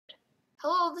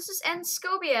Hello, this is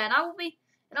Nscobia, and I will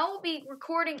be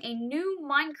recording a new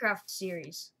Minecraft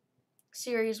series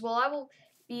where I will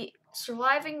be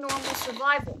surviving normal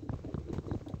survival.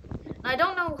 And I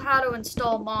don't know how to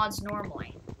install mods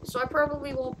normally, so I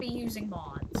probably won't be using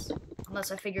mods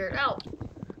unless I figure it out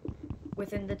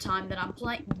within the time that I'm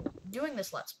doing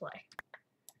this Let's Play.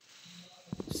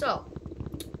 So,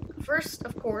 first,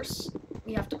 of course,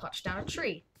 we have to touch down a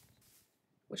tree,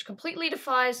 which completely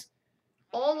defies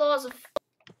all laws of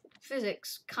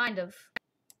physics, kind of.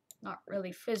 Not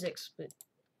really physics, but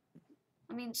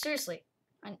I mean, seriously.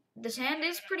 This hand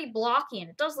is pretty blocky, and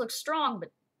it does look strong,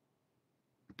 but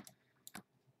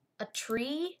a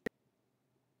tree?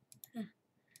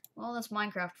 Well, that's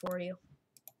Minecraft for you.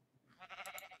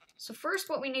 So first,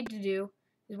 what we need to do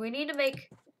is we need to make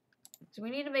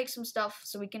some stuff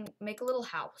so we can make a little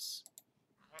house.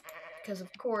 Because of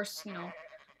course, you know,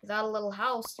 without a little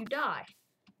house, you die.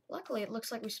 Luckily, it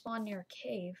looks like we spawned near a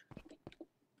cave.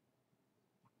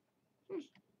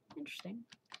 Interesting.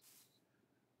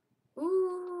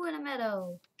 Ooh, and a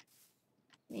meadow.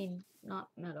 I mean, not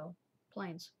meadow.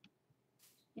 Plains.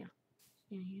 Yeah.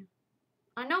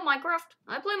 I know Minecraft.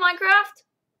 I play Minecraft.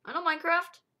 I know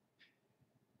Minecraft.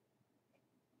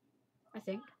 I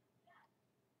think.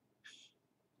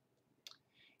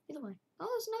 Either way. Oh,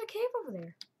 there's another cave over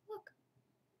there. Look.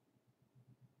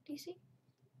 Do you see?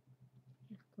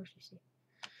 Yeah, of course you see.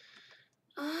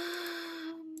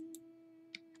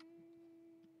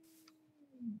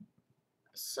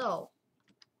 So,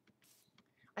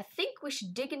 I think we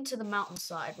should dig into the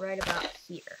mountainside right about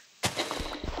here.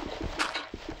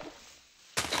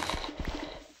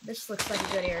 This looks like a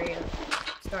good area to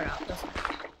start out, doesn't it?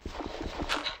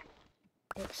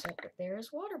 Except that there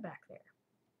is water back there.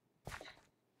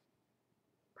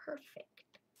 Perfect.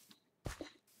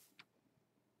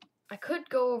 I could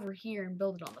go over here and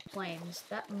build it on the plains.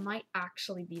 That might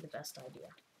actually be the best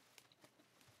idea.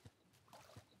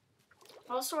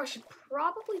 Also, I should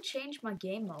probably change my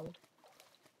game mode.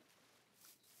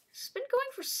 It's been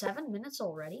going for 7 minutes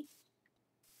already.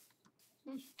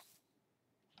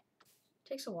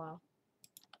 Takes a while.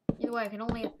 Either way, I can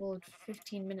only upload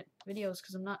 15-minute videos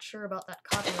because I'm not sure about that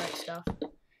copyright stuff.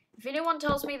 If anyone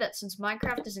tells me that since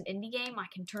Minecraft is an indie game, I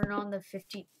can turn on the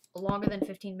longer than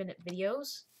 15-minute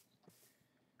videos,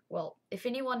 well, if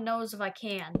anyone knows if I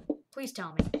can, please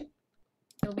tell me.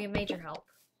 It'll be a major help.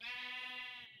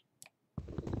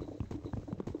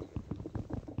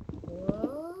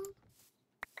 Whoa.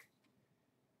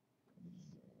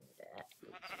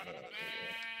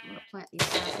 I'm gonna plant these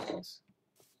saplings.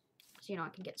 So, you know, I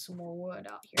can get some more wood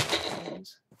out here in the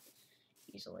plains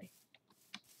easily.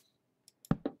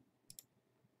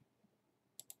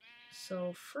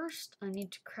 So first, I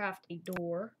need to craft a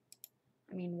door.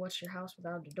 I mean, what's your house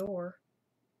without a door?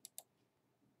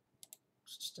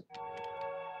 It's just a... I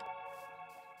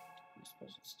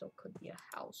suppose it still could be a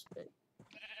house, but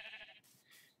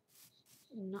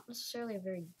not necessarily a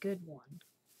very good one.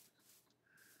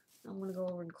 I'm gonna go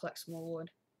over and collect some more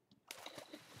wood.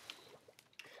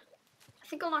 I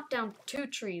think I'll knock down 2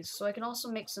 trees, so I can also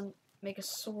make a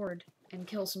sword and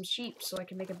kill some sheep, so I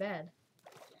can make a bed.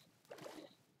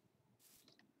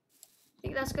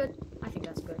 Think that's good? I think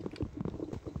that's good.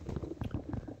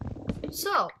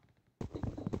 So,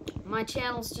 my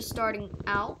channel's just starting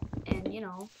out, and you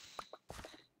know,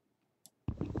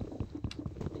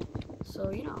 so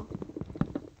you know,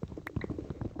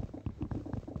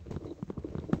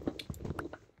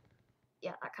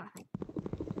 yeah, that kind of thing.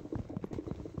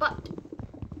 But,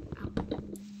 I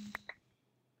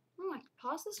can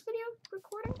pause this video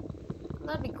recording? Well,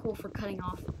 that'd be cool for cutting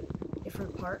off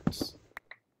different parts.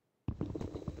 I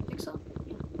think so.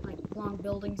 Yeah, like long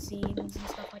building scenes and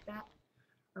stuff like that.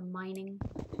 Or mining.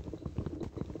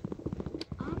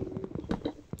 I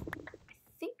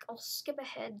think I'll skip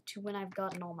ahead to when I've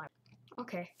gotten all my...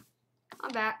 Okay,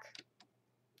 I'm back.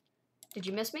 Did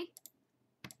you miss me?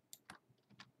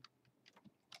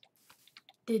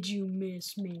 Did you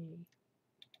miss me?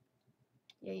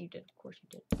 Yeah, you did. Of course you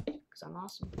did. Because I'm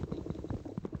awesome.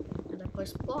 And I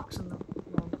placed blocks in the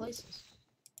wrong places.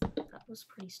 That was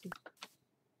pretty stupid.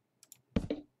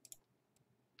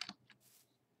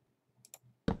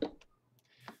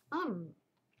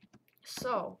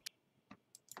 So...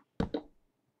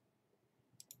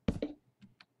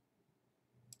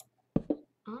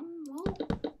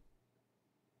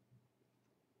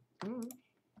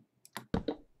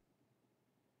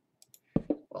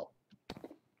 Well,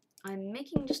 I'm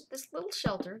making just this little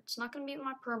shelter. It's not going to be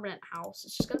my permanent house.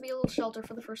 It's just going to be a little shelter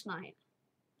for the first night.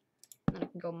 And then I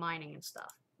can go mining and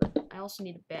stuff. But I also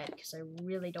need a bed because I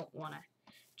really don't want to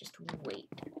just wait.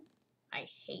 I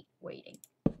hate waiting.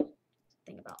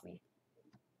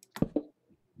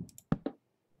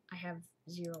 have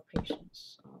zero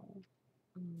patience. So,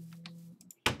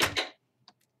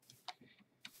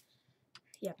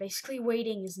 yeah, basically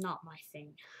waiting is not my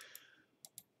thing.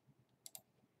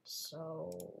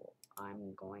 So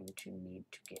I'm going to need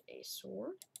to get a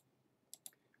sword.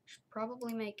 Should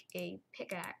probably make a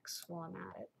pickaxe while I'm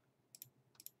at it.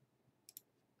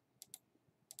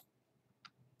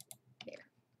 There.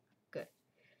 Good.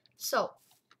 So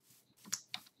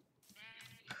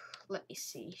let me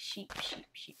see. Sheep.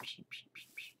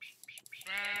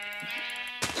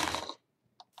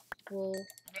 Wool.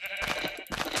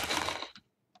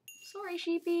 Sorry,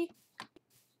 sheepy.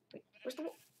 Wait, where's the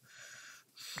wool?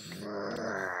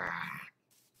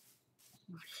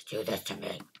 Why did you do this to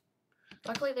me?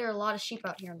 Luckily, there are a lot of sheep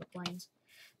out here in the plains.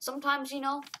 Sometimes, you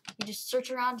know, you just search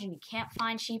around and you can't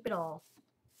find sheep at all.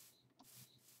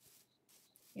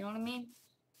 You know what I mean?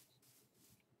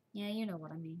 Yeah, you know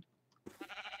what I mean.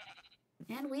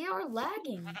 And we are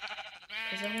lagging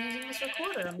because I'm using this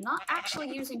recorder. I'm not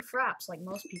actually using fraps like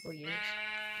most people use.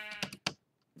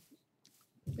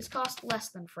 This costs less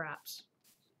than fraps.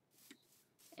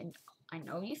 And I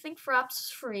know you think fraps is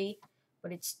free,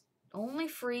 but it's only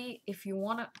free if you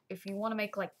wanna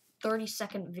make like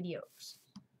 30-second videos.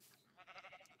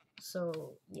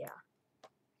 So yeah.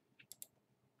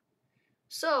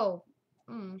 So,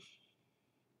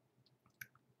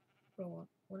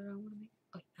 what did I want to make?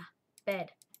 Oh yeah,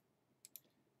 bed.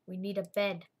 We need a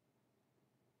bed.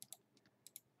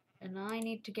 And I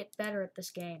need to get better at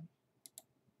this game.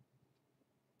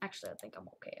 Actually, I think I'm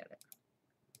okay at it.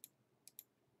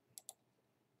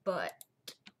 But,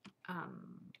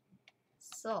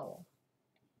 so,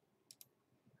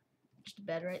 just a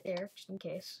bed right there, just in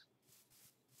case.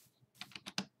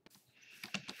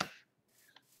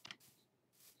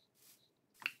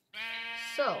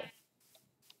 So,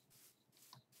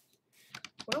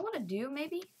 what I want to do,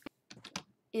 maybe,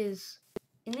 is,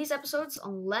 in these episodes,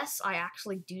 unless I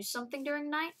actually do something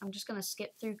during night, I'm just gonna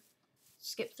skip through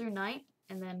night,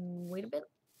 and then wait a bit.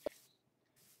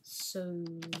 So,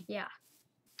 yeah.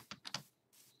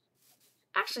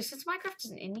 Actually, since Minecraft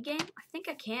is an indie game, I think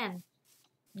I can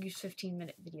use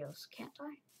 15-minute videos, can't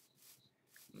I?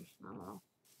 I don't know.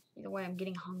 Either way, I'm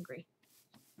getting hungry.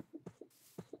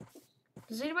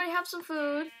 Does anybody have some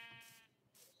food?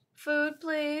 Food,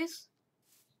 please.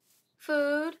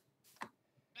 Food.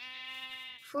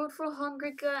 Food for a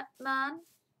hungry man.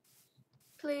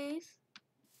 Please.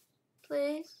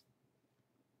 Please.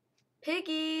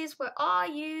 Piggies, where are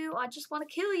you? I just want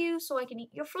to kill you so I can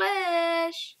eat your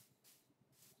flesh.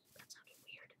 That sounded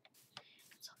weird.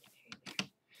 That sounded very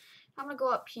weird. I'm gonna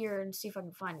go up here and see if I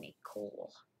can find any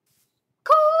coal.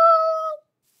 Coal!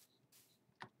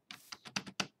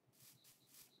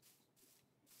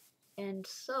 And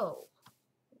so,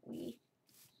 we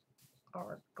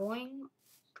are going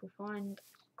to find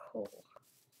coal.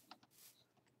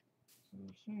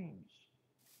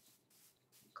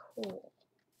 Coal.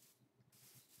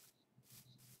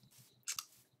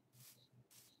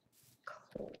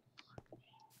 Coal.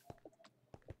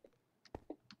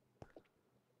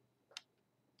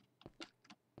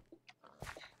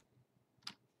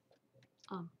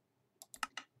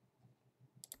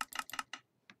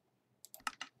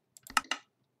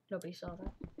 Nobody saw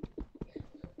that.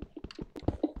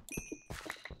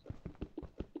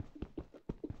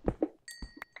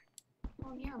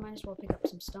 Oh yeah, I might as well pick up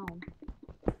some stone.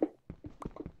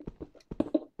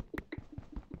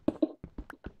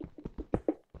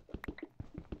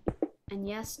 And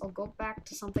yes, I'll go back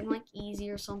to something like easy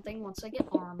or something once I get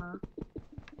armor.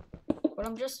 But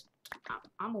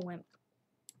I'm a wimp.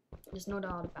 There's no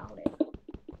doubt about it.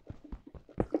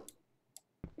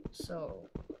 So,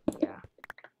 yeah.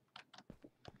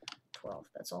 12,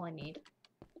 that's all I need.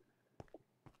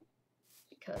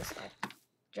 Because I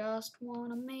just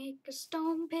wanna make a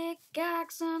stone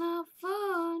pickaxe and a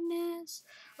furnace.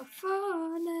 A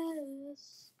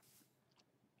furnace.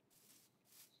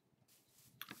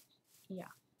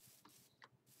 Yeah.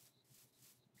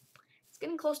 It's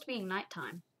getting close to being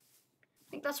nighttime. I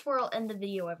think that's where I'll end the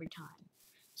video every time.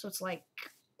 So it's like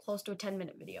close to a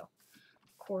 10-minute video.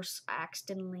 Of course, I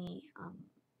accidentally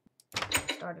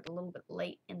started a little bit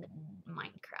late in the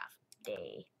Minecraft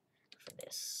day for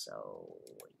this, so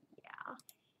yeah.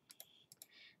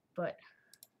 But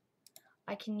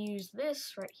I can use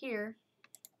this right here.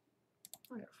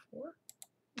 I got 4.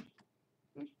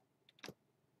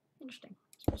 Interesting.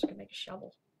 I suppose I could make a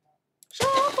shovel.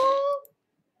 Shovel!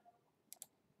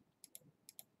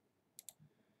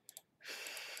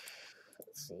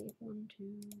 Let's see. 1, 2,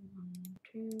 1,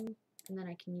 2. And then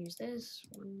I can use this.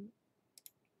 1.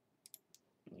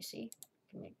 You see?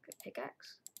 I can make a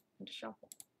pickaxe and a shovel.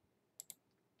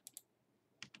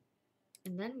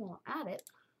 And then while at it,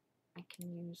 I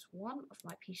can use one of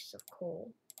my pieces of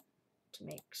coal to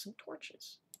make some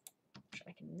torches, which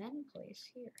I can then place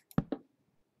here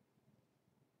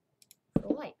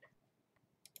for light.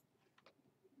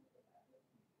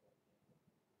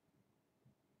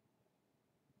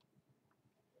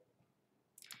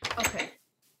 Okay.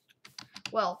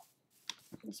 Well,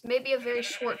 this may be a very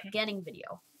short beginning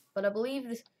video, but I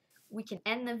believe we can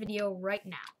end the video right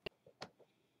now.